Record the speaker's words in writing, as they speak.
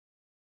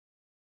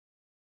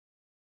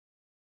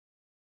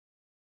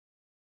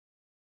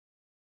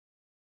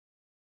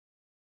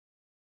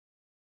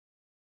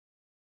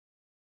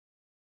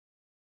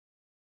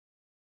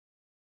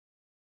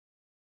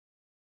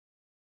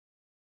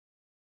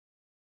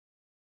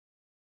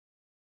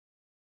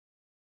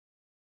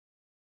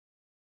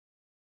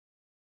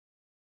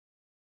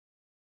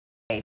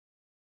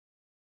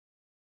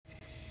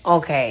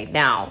Okay,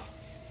 now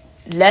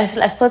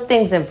let's put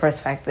things in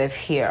perspective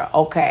here.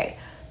 Okay,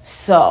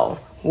 so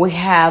we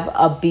have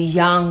a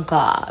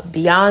Beyonce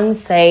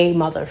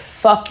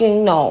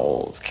motherfucking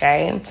Knowles.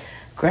 Okay,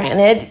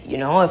 granted, you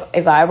know,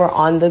 if I were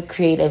on the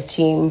creative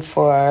team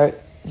for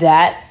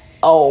that,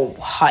 oh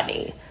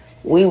honey,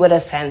 we would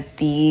have sent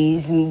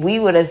these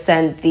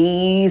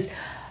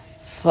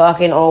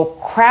fucking old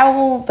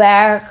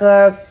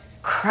cracker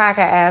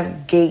ass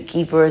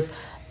gatekeepers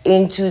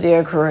into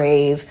their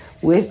grave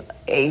with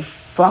a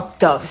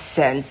fucked up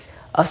sense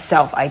of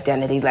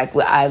self-identity. Like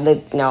I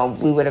would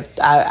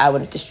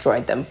have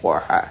destroyed them for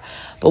her.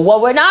 But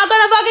what we're not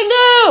gonna fucking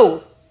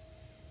do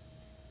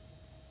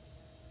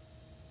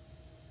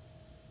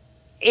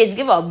is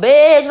give a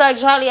bitch like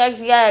Charli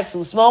XCX,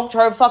 who smoked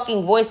her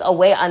fucking voice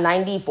away on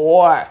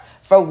 94.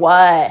 For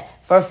what?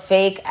 For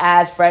fake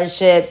ass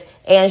friendships,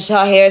 and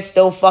her hair's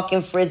still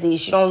fucking frizzy.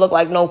 She don't look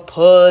like no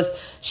puss.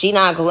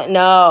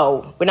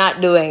 No, we're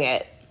not doing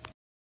it.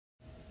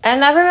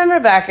 And I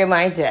remember back in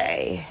my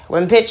day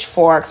when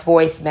Pitchfork's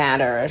voice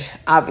mattered.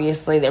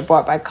 Obviously, they're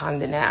bought by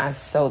Condé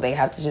Nast, so they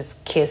have to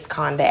just kiss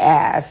Condé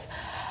ass.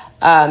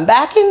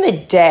 Back in the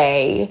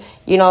day,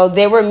 you know,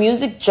 there were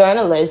music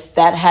journalists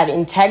that had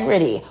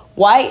integrity.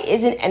 Why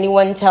isn't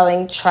anyone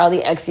telling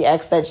Charli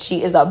XCX that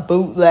she is a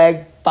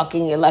bootleg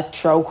fucking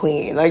electro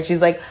queen? Like,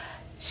 it's like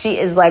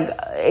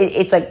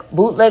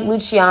bootleg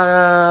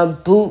Luciana,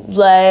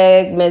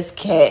 bootleg Miss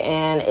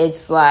Kitten.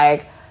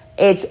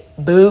 It's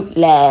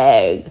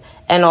bootleg.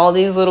 And all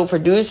these little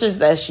producers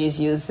that she's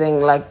using,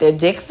 like, their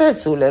dicks are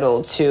too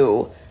little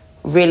to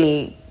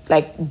really,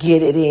 like,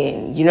 get it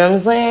in. You know what I'm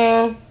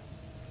saying?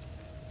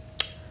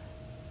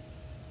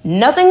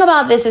 Nothing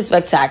about this is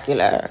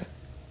spectacular.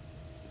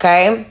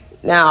 Okay?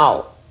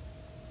 Now,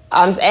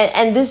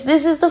 and this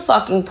is the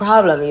fucking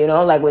problem, you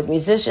know, like with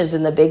musicians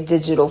in the big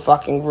digital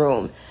fucking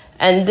room.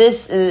 And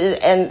it's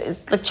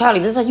like, Charli,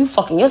 this is like you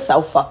fucking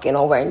yourself fucking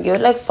over, and you're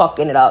like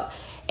fucking it up.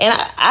 And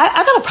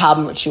I got a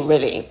problem with you,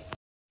 really.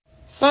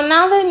 So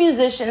now that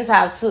musicians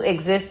have to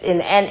exist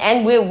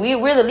and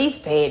we're the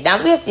least paid.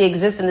 Now we have to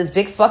exist in this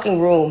big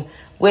fucking room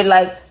with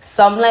like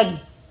some like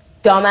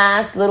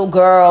dumbass little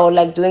girl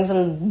like doing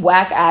some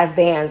whack ass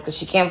dance because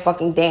she can't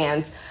fucking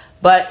dance.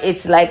 But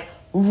it's like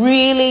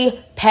really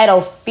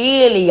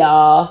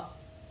pedophilia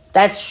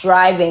that's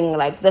driving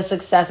like the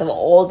success of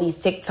all these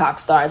TikTok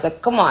stars.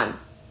 Like, come on.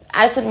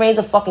 Addison Rae's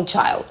a fucking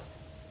child.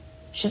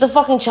 She's a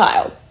fucking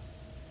child.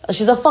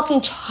 She's a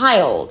fucking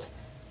child.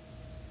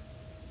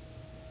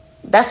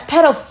 That's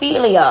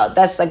pedophilia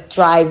that's like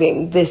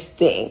driving this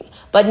thing.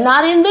 But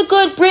not in the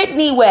good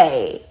Britney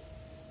way.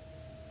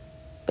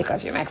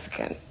 Because you're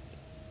Mexican.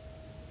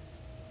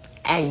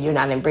 And you're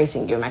not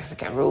embracing your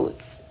Mexican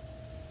roots.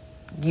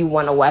 You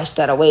want to wash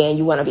that away and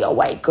you want to be a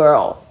white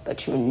girl.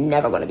 But you're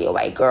never going to be a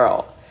white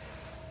girl.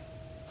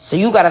 So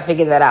you got to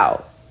figure that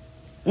out.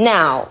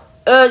 Now,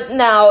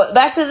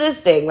 back to this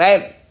thing,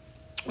 right?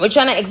 We're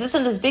trying to exist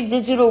in this big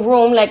digital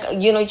room. Like,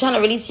 you know, you're trying to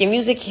release your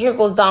music. Here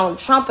goes Donald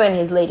Trump and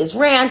his latest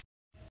rant.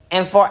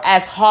 And for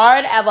as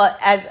hard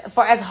as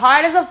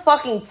a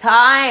fucking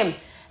time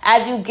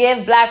as you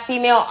give black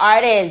female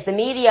artists, the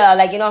media,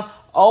 like, you know,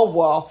 oh,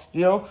 well,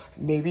 you know,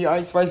 maybe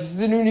Ice Spice is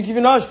the new Nicki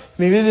Minaj.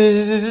 Maybe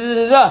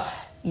this.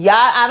 Yeah,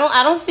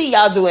 I don't see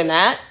y'all doing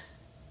that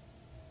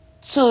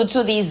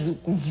to these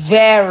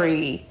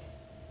very,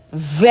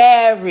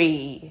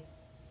 very,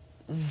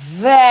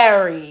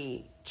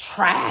 very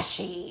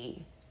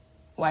trashy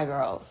white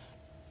girls.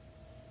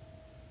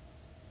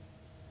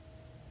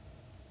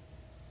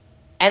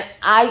 And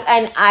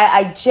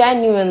I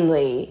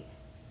genuinely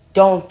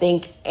don't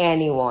think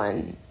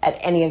anyone at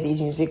any of these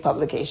music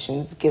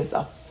publications gives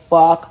a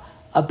fuck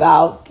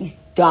about these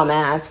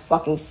dumbass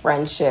fucking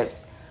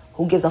friendships.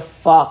 Who gives a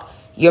fuck?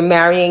 You're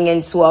marrying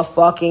into a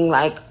fucking,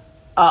 like,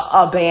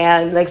 a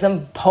band, like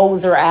some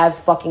poser ass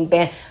fucking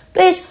band.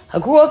 Bitch, I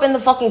grew up in the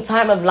fucking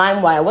time of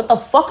LimeWire. What the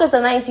fuck is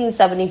a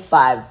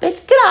 1975?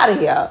 Bitch, get out of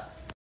here.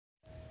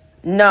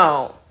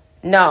 No.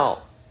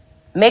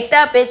 Make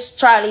that bitch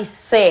Charli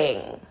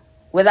sing.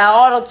 Without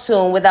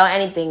auto-tune, without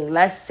anything.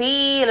 Let's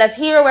hear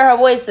where her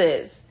voice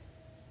is.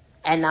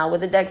 And now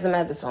with the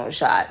dexamethasone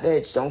shot,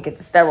 bitch, don't get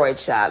the steroid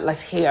shot.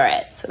 Let's hear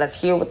it. Let's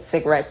hear what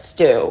cigarettes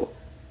do.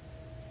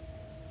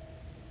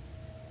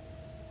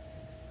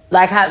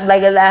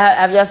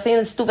 Have y'all seen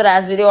the stupid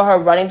ass video of her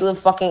running through the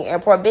fucking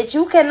airport? Bitch,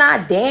 you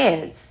cannot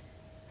dance.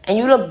 And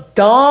you look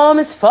dumb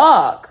as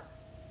fuck.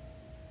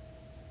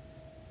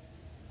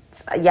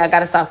 Y'all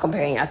gotta stop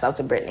comparing yourself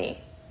to Britney.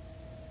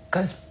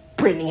 Because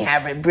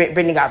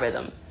Britney got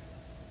rhythm.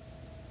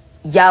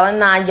 Y'all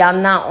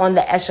not on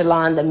the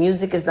echelon. The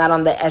music is not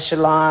on the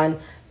echelon.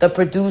 The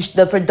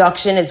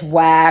production is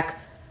whack.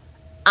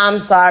 I'm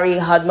sorry,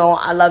 Hudmo,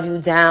 I love you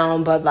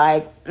down, but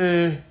like,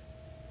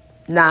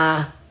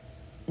 nah.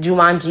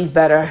 Jumanji's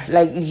better.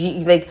 Like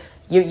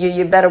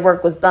you better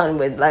work with done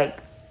with, like,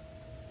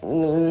 you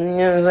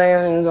know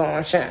what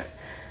I'm saying?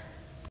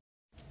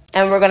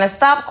 And we're gonna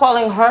stop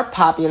calling her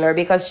popular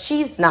because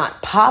she's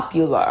not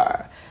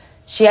popular.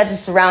 She had to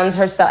surround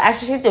herself.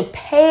 Actually, she had to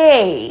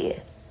pay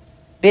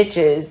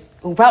bitches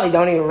who probably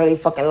don't even really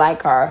fucking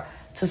like her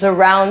to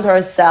surround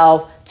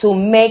herself to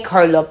make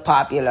her look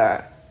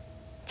popular.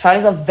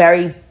 Charli's a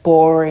very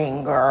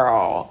boring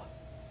girl.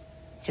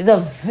 She's a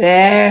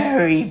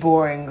very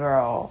boring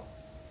girl.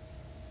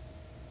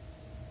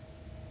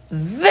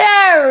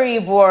 Very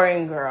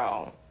boring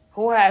girl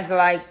who has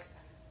like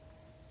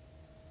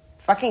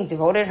fucking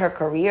devoted her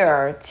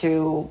career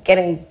to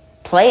getting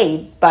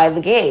played by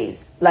the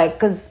gays. Like,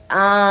 cause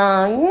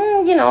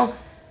you know,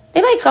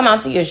 they might come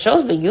out to your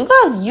shows, but you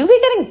be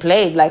getting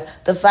played. Like,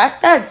 the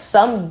fact that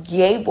some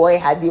gay boy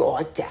had the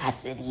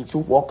audacity to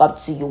walk up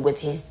to you with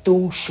his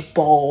douche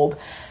bulb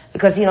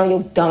because, you know,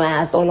 your dumb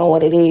ass don't know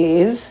what it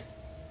is,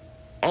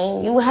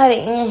 and you had it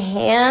in your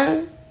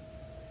hand,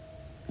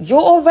 you're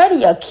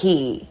already a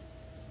key.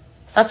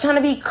 Stop trying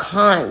to be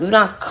cunt. You're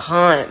not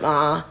cunt,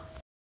 ma.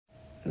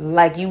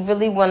 Like, you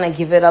really want to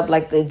give it up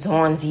like the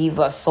Dawn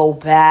Diva so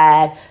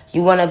bad.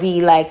 You want to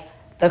be like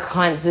the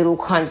cunt, little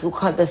cunt, who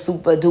cunt the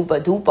super duper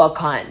duper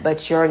cunt.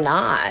 But you're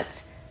not.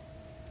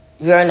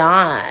 You're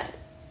not.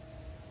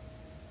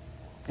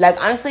 Like,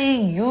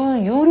 honestly,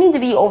 you need to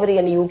be over there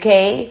in the UK.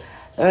 You know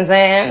what I'm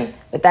saying?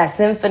 With that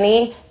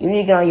symphony, you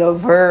need to get on your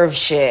Verve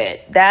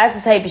shit. That's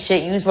the type of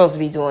shit you're supposed to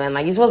be doing.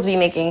 Like, you're supposed to be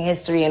making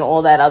history and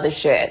all that other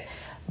shit.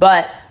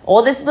 But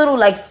all this little,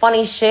 like,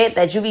 funny shit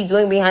that you be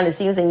doing behind the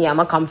scenes, and yeah, I'm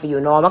gonna come for you.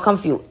 No, I'm gonna come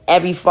for you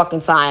every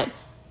fucking time.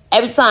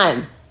 Every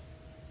time.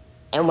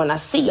 And when I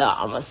see ya,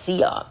 I'm gonna see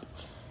ya.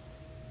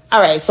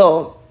 All right,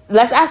 so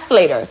let's ask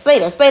Slater.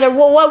 Slater,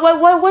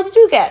 what did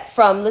you get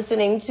from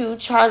listening to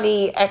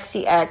Charli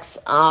XCX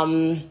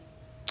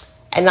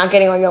and not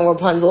getting on Young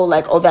Rapunzel?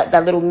 Like, oh, that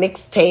little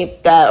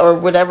mixtape that, or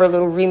whatever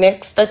little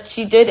remix that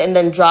she did and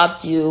then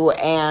dropped you,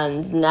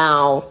 and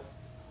now,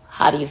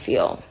 how do you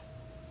feel?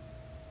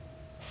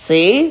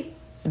 See?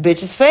 This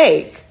bitch is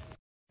fake.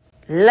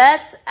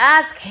 Let's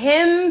ask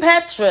him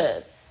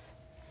Petrus.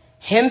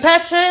 Him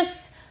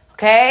Petrus,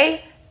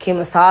 okay?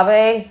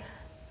 Kimasabe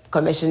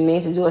commissioned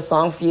me to do a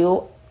song for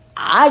you.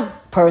 I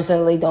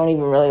personally don't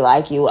even really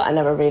like you. I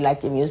never really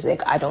liked your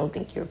music. I don't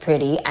think you're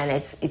pretty. And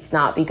it's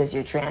not because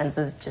you're trans.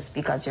 It's just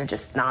because you're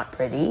just not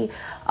pretty.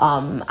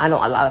 I know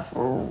a lot of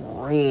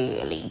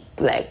really,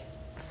 like,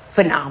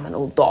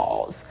 phenomenal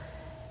dolls.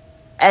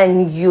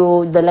 And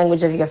the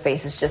language of your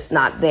face is just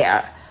not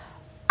there.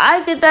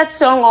 I did that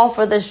song all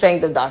for the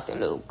strength of Dr.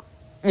 Luke.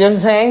 You know what I'm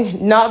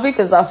saying? Not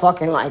because I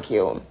fucking like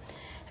you.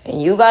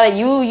 And you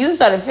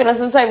started feeling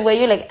some type of way.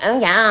 You're like,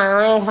 oh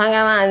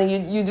yeah,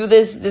 and you do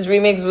this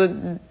remix with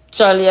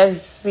Charli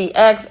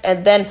XCX,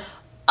 and then,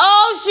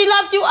 oh, she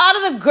left you out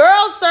of the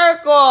girl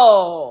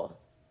circle.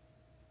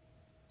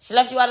 She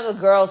left you out of the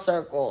girl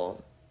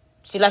circle.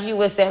 She left you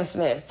with Sam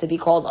Smith to be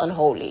called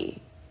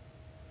unholy.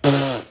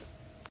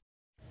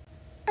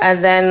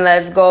 And then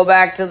let's go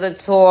back to the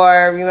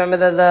tour. Remember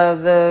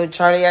the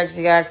Charli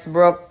XCX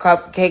Brooke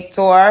Cupcake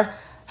tour?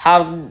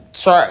 How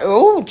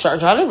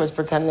Charli was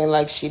pretending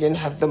like she didn't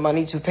have the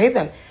money to pay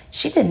them.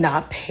 She did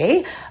not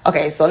pay.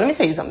 Okay, so let me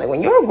tell you something.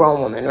 When you're a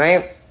grown woman,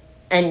 right?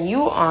 And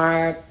you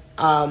are,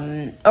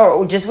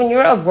 or just when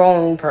you're a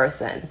grown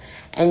person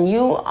and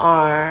you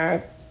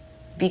are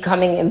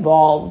becoming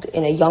involved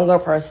in a younger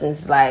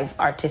person's life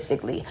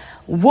artistically,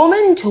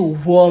 woman to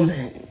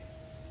woman,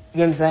 you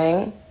know what I'm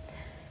saying?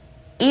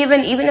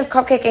 Even if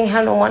Cupcake ain't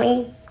had no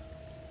money,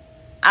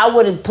 I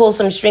would have pulled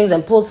some strings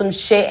and pulled some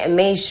shit and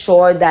made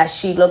sure that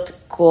she looked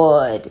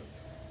good.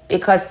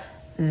 Because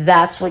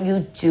that's what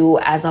you do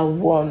as a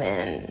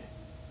woman.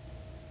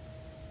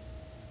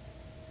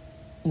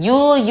 You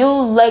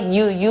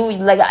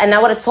like, and I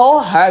would have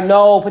told her,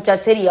 no, put your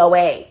titty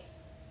away.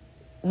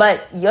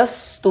 But your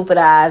stupid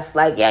ass,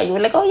 like, yeah, you were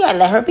like, oh yeah,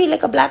 let her be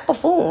like a black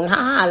buffoon.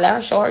 Haha, let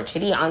her show her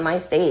titty on my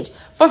stage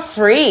for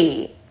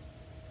free.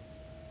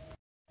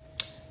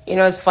 You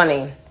know, it's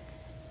funny.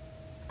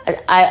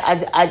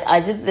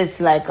 I did this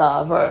like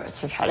verse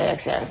for Charli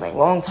XCX like a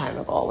long time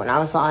ago when I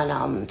was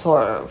on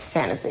tour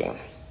Fantasy,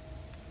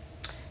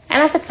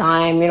 and at the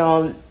time, you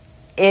know,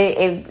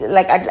 it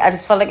like I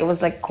just felt like it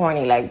was like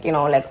corny, like, you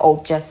know, like,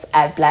 oh, just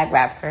add black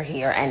rapper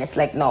here, and it's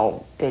like,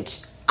 no,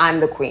 bitch,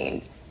 I'm the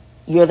queen,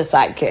 you're the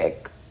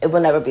sidekick. It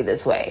will never be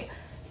this way.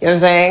 You know what I'm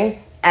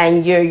saying?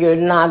 And you're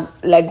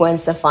not like Gwen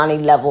Stefani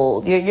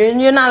level.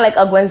 You're not like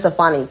a Gwen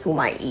Stefani to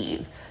my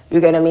Eve. You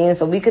get what I mean?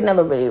 So we could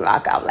never really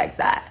rock out like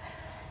that.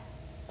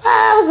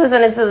 I was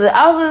listening to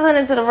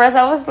the verse.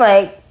 I was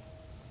like,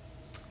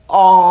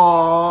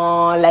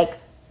 oh, like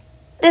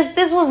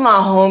this was my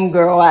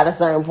homegirl at a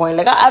certain point.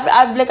 Like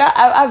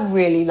I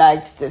really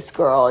liked this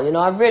girl. You know,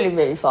 I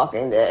really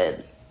fucking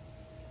did.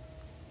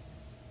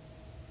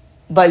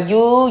 But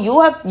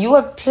you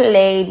have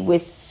played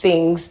with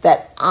things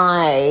that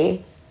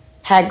I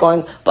had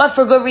going, but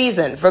for good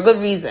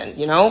reason,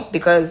 you know,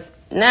 because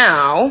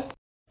now,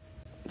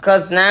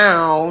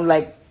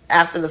 like,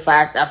 after the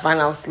fact, I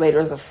find out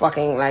Slater's a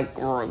fucking, like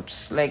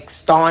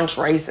staunch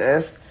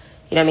racist.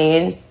 You know what I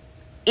mean?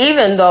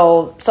 Even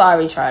though,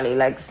 sorry, Charli,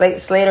 like,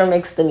 Slater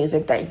makes the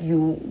music that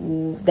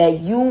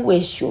you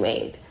wish you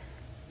made.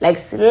 Like,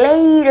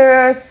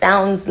 Slater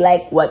sounds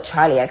like what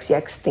Charli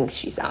XCX thinks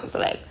she sounds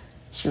like.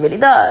 She really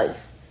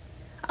does.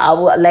 I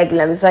will, like,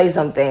 let me tell you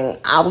something.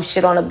 I will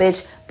shit on a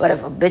bitch, but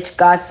if a bitch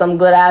got some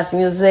good ass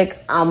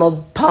music, I'ma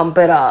pump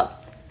it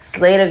up.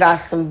 Slater got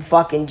some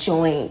fucking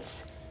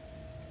joints,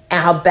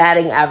 and her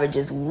batting average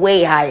is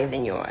way higher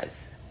than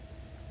yours.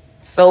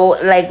 So,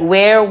 like,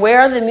 where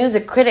are the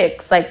music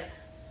critics? Like,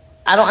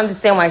 I don't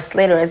understand why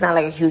Slater is not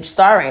like a huge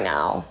star right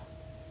now.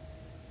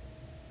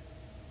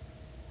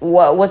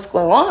 What's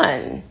going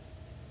on?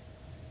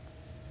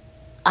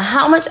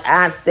 How much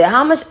ass did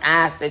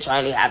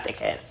Charli have to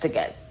kiss to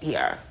get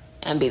here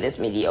and be this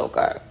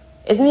mediocre?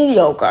 It's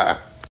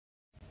mediocre.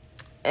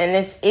 And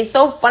it's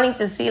so funny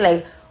to see,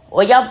 like,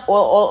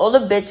 all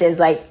the bitches,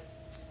 like,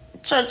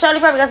 Charli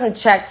probably got some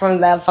check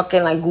from that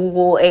fucking, like,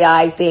 Google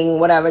AI thing,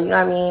 whatever, you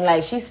know what I mean?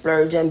 Like, she's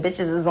splurging,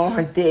 bitches is on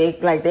her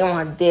dick, like, they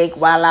on her dick,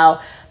 while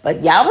out.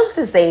 But y'all was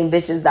the same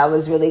bitches that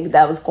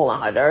was calling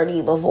her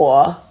dirty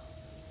before.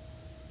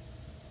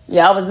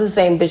 Y'all was the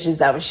same bitches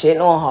that was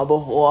shitting on her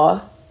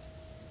before.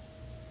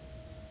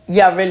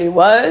 Y'all really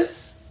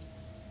was.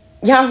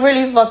 Y'all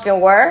really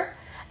fucking were.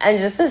 And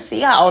just to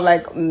see how,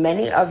 like,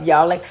 many of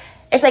y'all, like,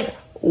 it's like,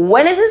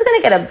 when is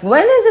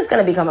this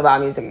gonna become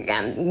about music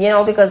again? You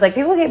know, because, like,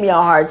 people give me a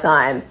hard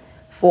time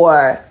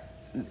for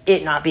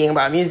it not being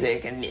about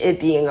music and it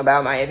being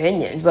about my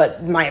opinions,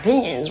 but my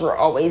opinions were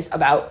always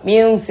about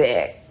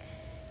music.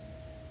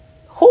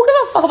 Who give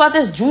a fuck about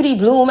this Judy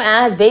Blume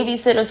ass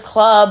Babysitters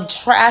Club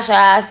trash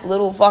ass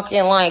little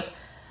fucking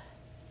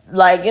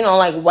like, you know,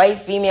 like, white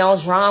female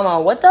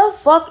drama? What the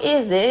fuck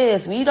is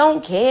this? We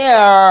don't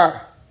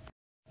care.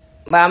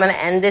 But I'm gonna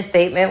end this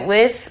statement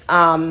with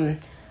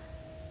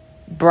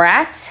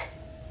Brat,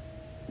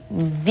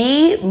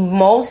 the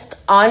most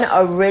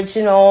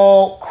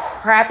unoriginal,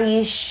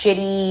 crappy,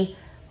 shitty,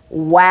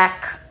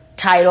 whack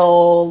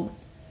title.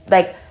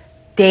 Like,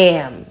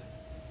 damn.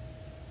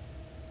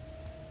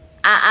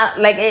 I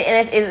like it,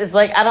 and it's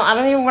like I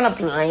don't even want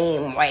to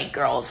blame white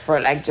girls for,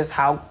 like, just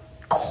how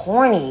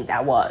corny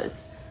that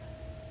was.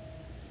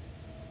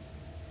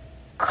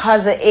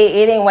 Cause it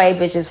ain't white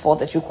bitches' fault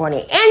that you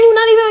corny, and you're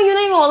not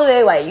even all the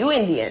way white. You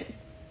Indian,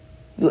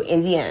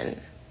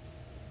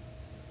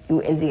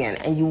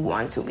 and you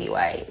want to be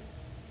white,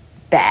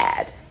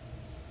 bad.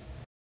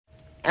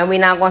 And we're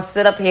not gonna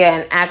sit up here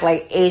and act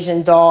like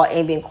Asian doll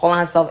ain't been calling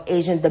herself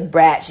Asian the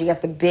Brat. She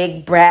got the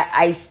big brat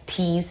ice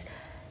piece.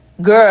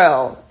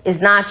 Girl,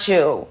 it's not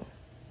you.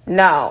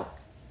 No.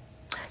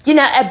 You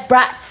know, a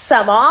Brat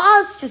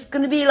summer, it's just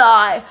gonna be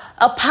like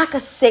a pack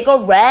of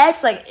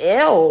cigarettes. Like,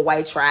 ew,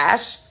 white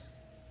trash.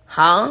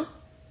 Huh?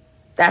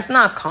 That's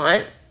not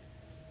cunt.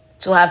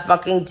 To have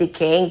fucking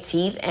decaying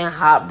teeth and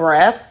hot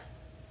breath.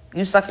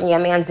 You sucking your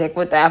man dick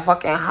with that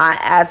fucking hot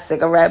ass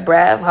cigarette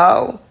breath,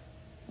 ho?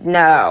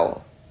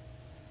 No.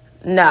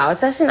 No,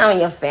 especially not when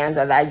your fans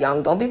are that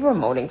young. Don't be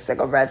promoting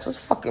cigarettes. What's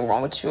fucking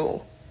wrong with you?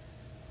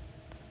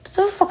 What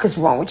the fuck is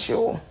wrong with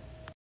you?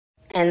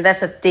 And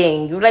that's a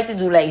thing. You like to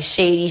do, like,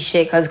 shady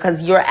shit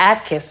because you're an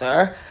ass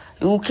kisser.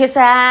 You kiss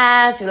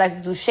ass. You like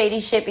to do shady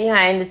shit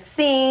behind the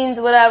scenes,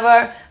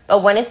 whatever.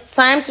 But when it's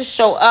time to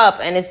show up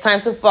and it's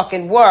time to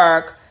fucking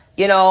work,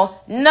 you know,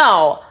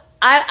 no.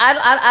 I'm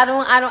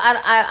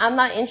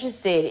not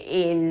interested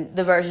in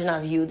the version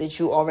of you that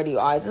you already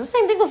are. It's the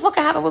same thing that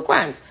fucking happened with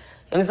Grimes.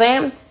 You know what I'm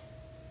saying?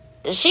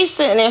 She's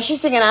sitting there, she's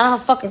singing out of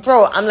her fucking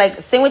throat. I'm like,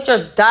 sing with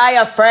your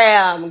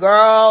diaphragm,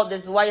 girl.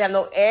 This is why you have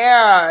no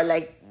air.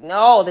 Like,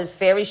 no, this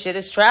fairy shit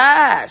is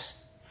trash.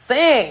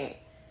 Sing.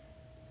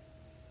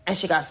 And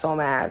she got so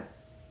mad.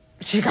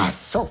 She got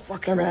so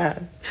fucking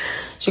mad.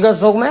 She got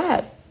so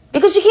mad.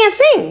 Because she can't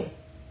sing.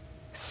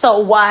 So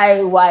why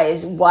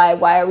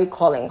are we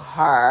calling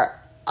her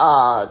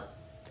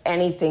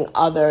anything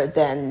other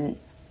than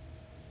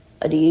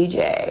a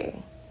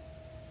DJ?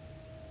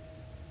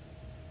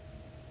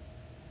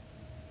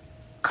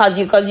 Cause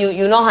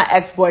you know her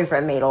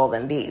ex-boyfriend made all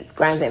them beats.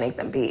 Grimes ain't make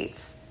them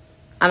beats.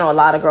 I know a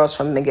lot of girls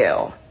from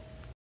McGill.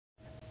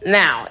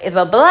 Now, if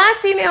a black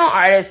female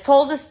artist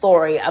told a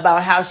story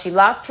about how she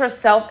locked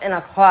herself in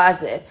a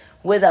closet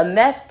with a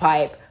meth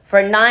pipe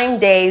for 9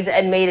 days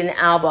and made an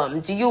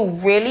album, do you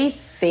really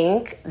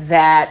think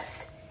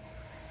that?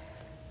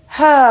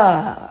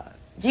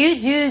 Do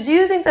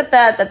you think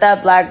that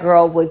black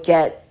girl would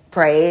get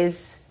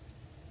praise?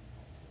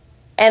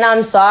 And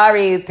I'm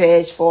sorry,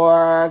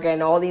 Pitchfork,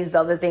 and all these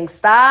other things.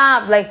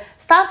 Stop with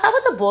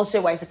the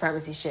bullshit white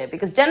supremacy shit.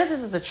 Because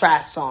Genesis is a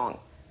trash song.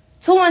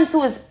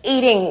 212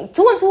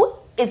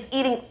 is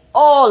eating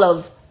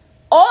all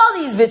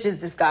these bitches'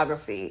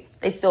 discography.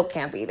 They still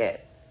can't beat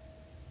it.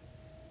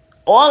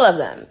 All of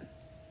them.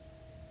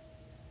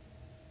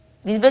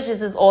 These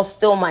bitches is all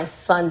still my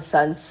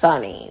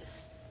sonnies.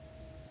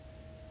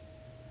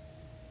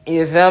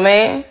 You feel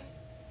me?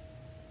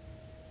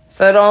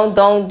 So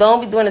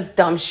don't be doing this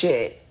dumb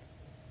shit.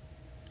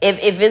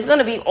 If it's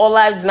gonna be all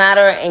lives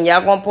matter and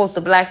y'all gonna post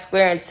a black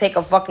square and take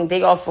a fucking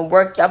day off from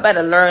work, y'all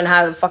better learn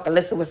how to fucking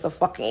listen with some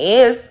fucking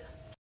ears.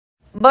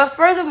 But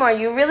furthermore,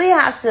 you really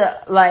have to,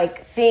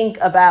 like, think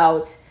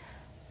about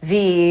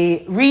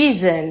the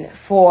reason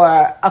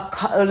for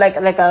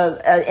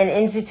an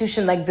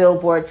institution like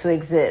Billboard to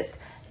exist.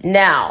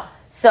 Now,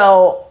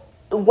 so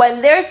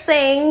when they're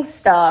saying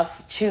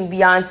stuff to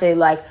Beyonce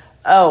like,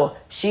 oh,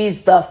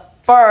 she's the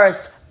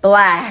first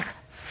black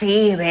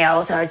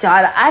female to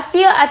chart, I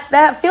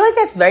feel like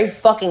that's very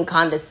fucking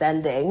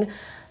condescending,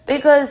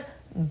 because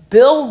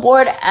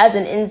Billboard as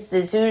an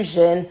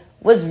institution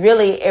was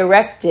really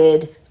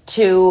erected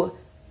to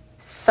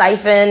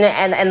siphon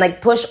and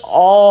like push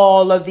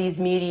all of these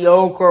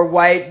mediocre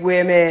white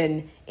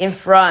women in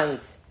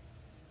front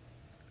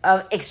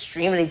of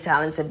extremely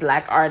talented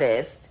black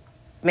artists,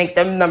 make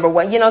them number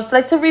one. You know, it's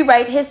like to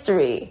rewrite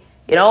history,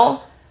 you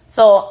know?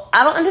 So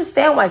I don't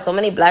understand why so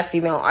many black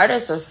female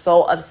artists are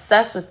so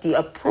obsessed with the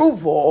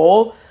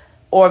approval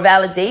or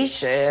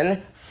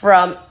validation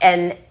from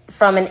an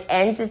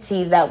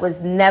entity that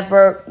was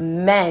never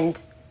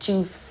meant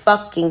to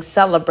fucking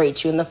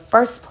celebrate you in the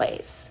first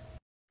place.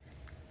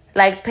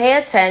 Like, pay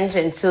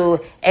attention to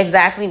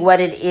exactly what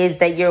it is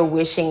that you're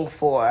wishing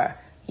for,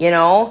 you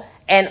know?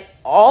 And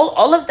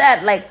all of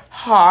that, like,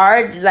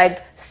 hard,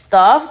 like,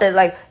 stuff that,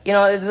 like, you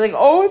know, it's like,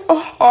 oh, it's so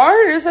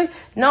hard. It's like,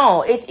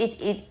 no,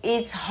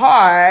 it's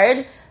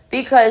hard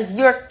because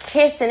you're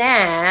kissing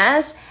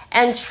ass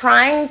and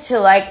trying to,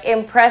 like,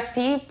 impress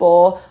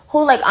people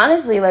who, like,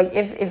 honestly, like,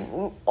 if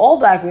all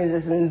black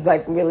musicians,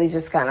 like, really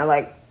just kind of,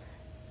 like,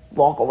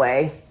 walk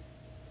away,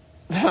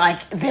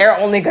 like, they're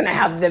only going to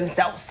have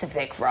themselves to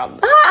pick from.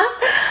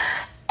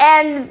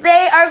 And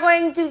they are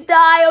going to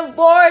die of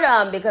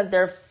boredom because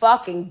they're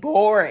fucking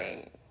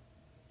boring.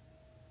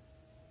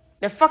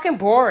 They're fucking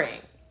boring.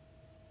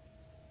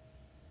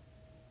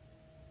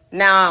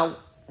 Now,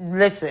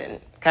 listen,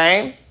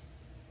 okay?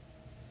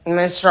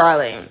 Miss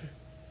Charli,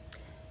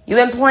 you've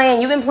been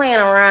playing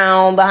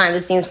around behind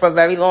the scenes for a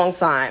very long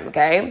time,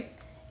 okay?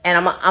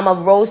 And I'm a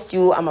roast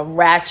you, I'm a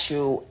rat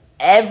you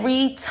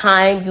every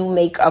time you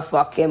make a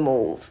fucking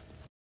move.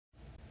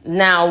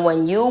 Now,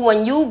 when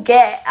you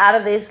get out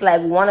of this,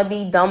 like,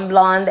 wannabe dumb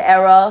blonde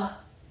era,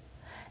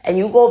 and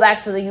you go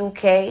back to the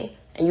UK,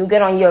 and you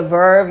get on your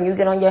verb, and you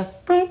get on your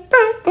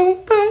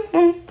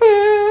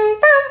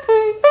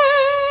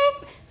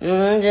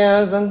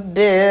just a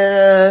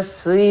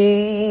bittersweet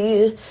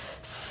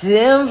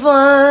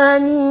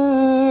symphony.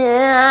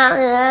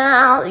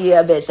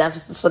 Yeah, bitch,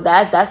 that's the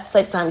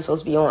type of time you're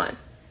supposed to be on.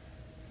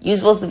 You're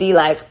supposed to be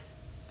like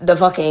the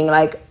fucking,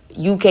 like,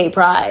 UK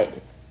pride.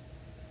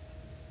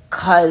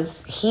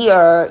 Cause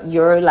here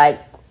you're like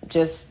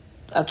just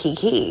a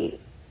kiki.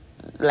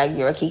 Like,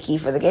 you're a kiki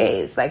for the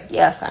gays. Like,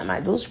 yeah, sign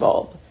my douche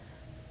bulb.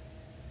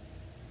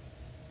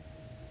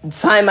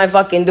 Sign my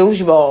fucking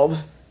douche bulb.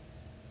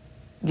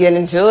 Get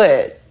into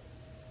it.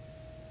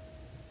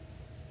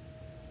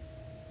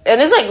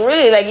 And it's like,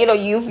 really, like, you know,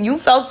 you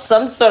felt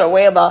some sort of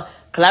way about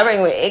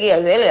collaborating with Iggy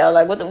Azealia.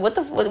 Like, what are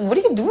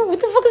you doing? What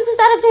the fuck is this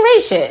attitude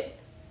race shit?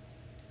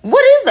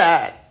 What is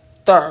that?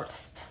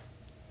 Thirst.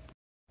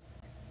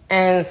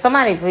 And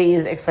somebody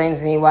please explain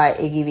to me why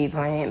Iggy be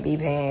paying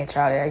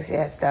Charli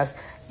XCX does.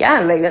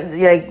 Yeah,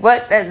 like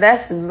what?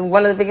 That's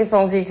one of the biggest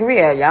songs of your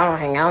career. Y'all don't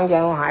hang out,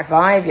 y'all don't high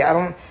five, y'all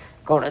don't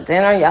go to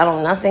dinner, y'all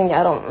don't nothing,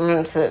 y'all don't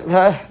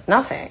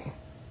nothing.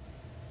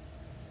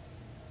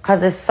 Cause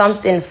there's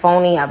something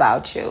phony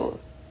about you.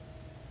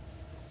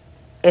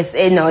 It's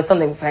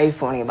something very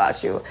phony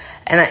about you.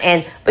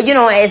 But you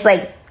know, it's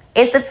like,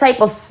 it's the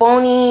type of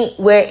phony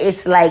where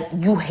it's like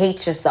you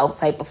hate yourself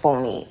type of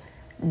phony.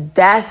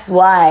 That's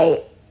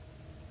why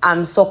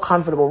I'm so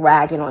comfortable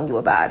ragging on you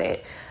about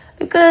it.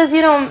 Because,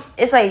 you know,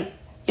 it's like,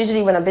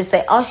 usually when a bitch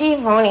say, oh, she's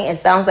phony, it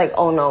sounds like,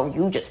 oh, no,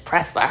 you just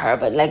pressed by her.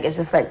 But, like, it's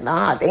just like,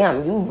 nah,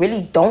 damn, you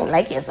really don't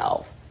like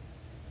yourself.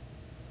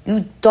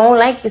 You don't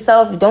like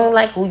yourself. You don't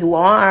like who you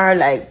are.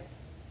 Like,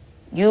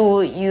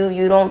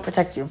 you don't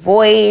protect your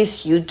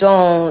voice. You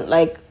don't,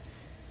 like,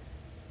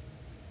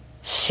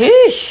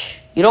 sheesh.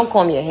 You don't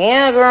comb your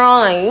hair, girl.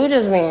 Like, you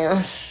just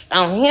been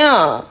out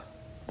here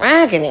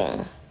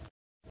racketing.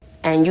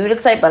 And you the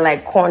type of,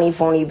 like, corny,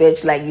 phony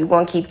bitch. Like, you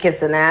gonna keep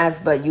kissing ass,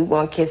 but you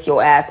gonna kiss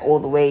your ass all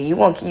the way. You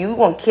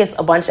gonna kiss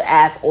a bunch of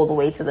ass all the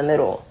way to the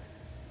middle.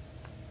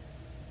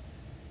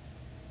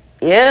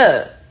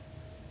 Yeah.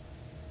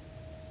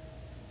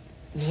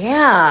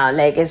 Yeah,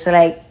 like, it's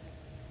like,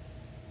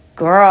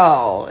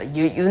 girl,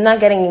 you're not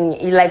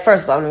getting, like,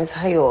 first of all, let me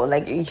tell you,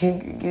 like,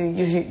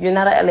 you're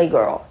not an LA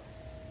girl.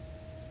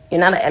 You're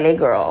not an LA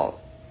girl.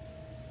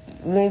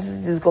 You need to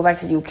just go back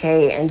to the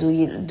UK and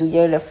do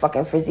your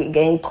fucking frizzy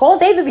game. Call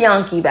David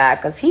Bianchi back,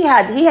 because he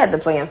had the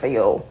plan for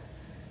you.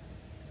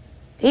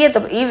 He had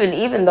the,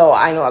 even though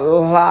I know a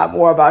lot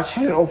more about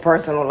your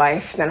personal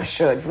life than I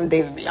should from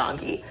David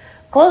Bianchi.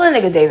 Call the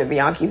nigga David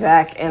Bianchi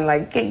back and,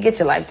 like, get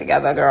your life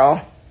together,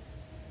 girl.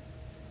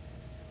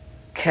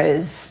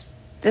 Because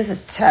this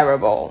is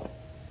terrible.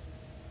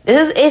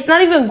 It's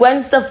not even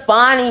Gwen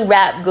Stefani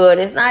rap good.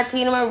 It's not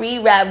Tina Marie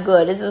rap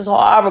good. This is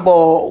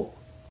horrible.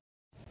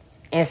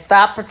 And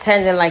stop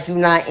pretending like you're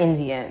not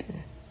Indian.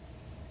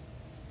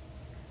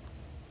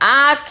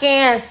 I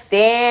can't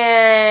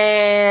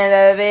stand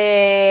a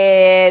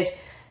bitch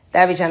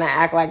that be trying to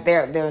act like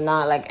they're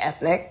not, like,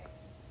 ethnic.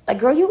 Like,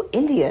 girl, you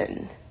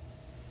Indian.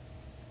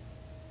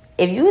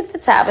 if you was to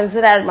tap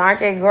into that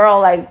market, girl,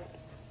 like,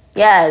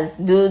 yes,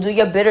 do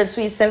your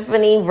bittersweet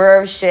symphony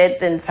verb shit,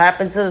 then tap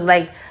into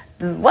like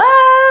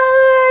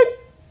what?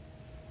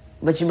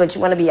 But you want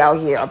to be out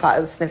here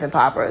sniffing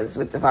poppers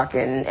with the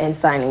fucking and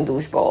signing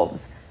douche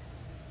bulbs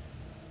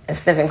and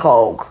sniffing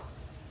coke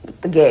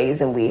with the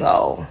gays and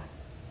WeHo.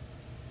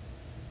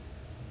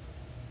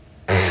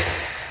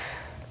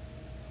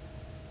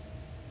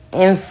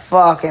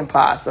 Fucking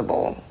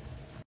possible.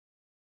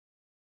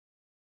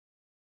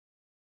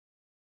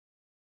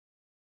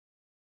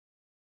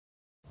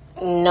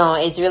 No,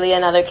 it's really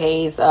another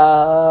case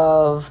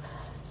of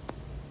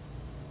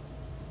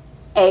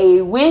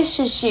a wish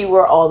she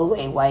were all the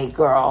way white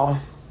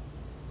girl.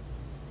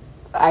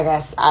 I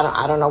guess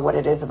I don't know what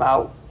it is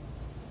about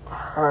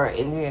her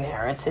Indian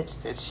heritage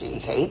that she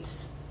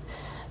hates.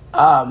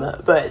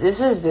 But this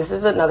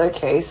is another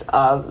case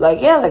of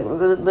like, yeah, like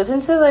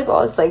listen to like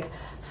all it's like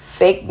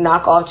fake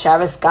knockoff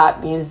Travis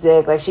Scott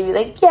music. Like she'd be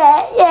like,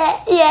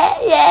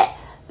 yeah,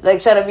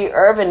 like trying to be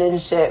urban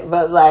and shit.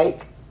 But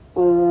like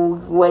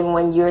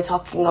when you're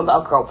talking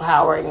about girl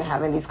power and you're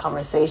having these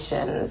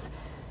conversations,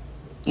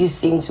 you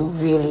seem to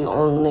really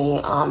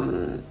only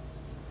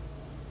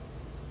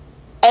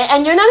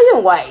and you're not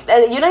even white.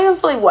 You're not even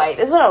fully white.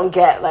 That's what I don't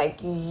get.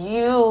 Like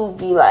you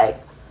be like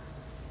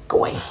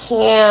going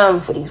ham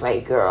for these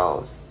white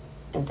girls,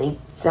 and they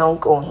don't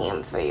go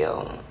ham for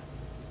you.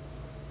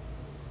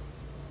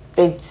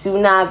 They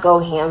do not go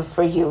ham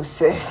for you,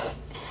 sis.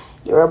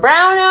 You're a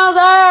brown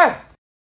elder.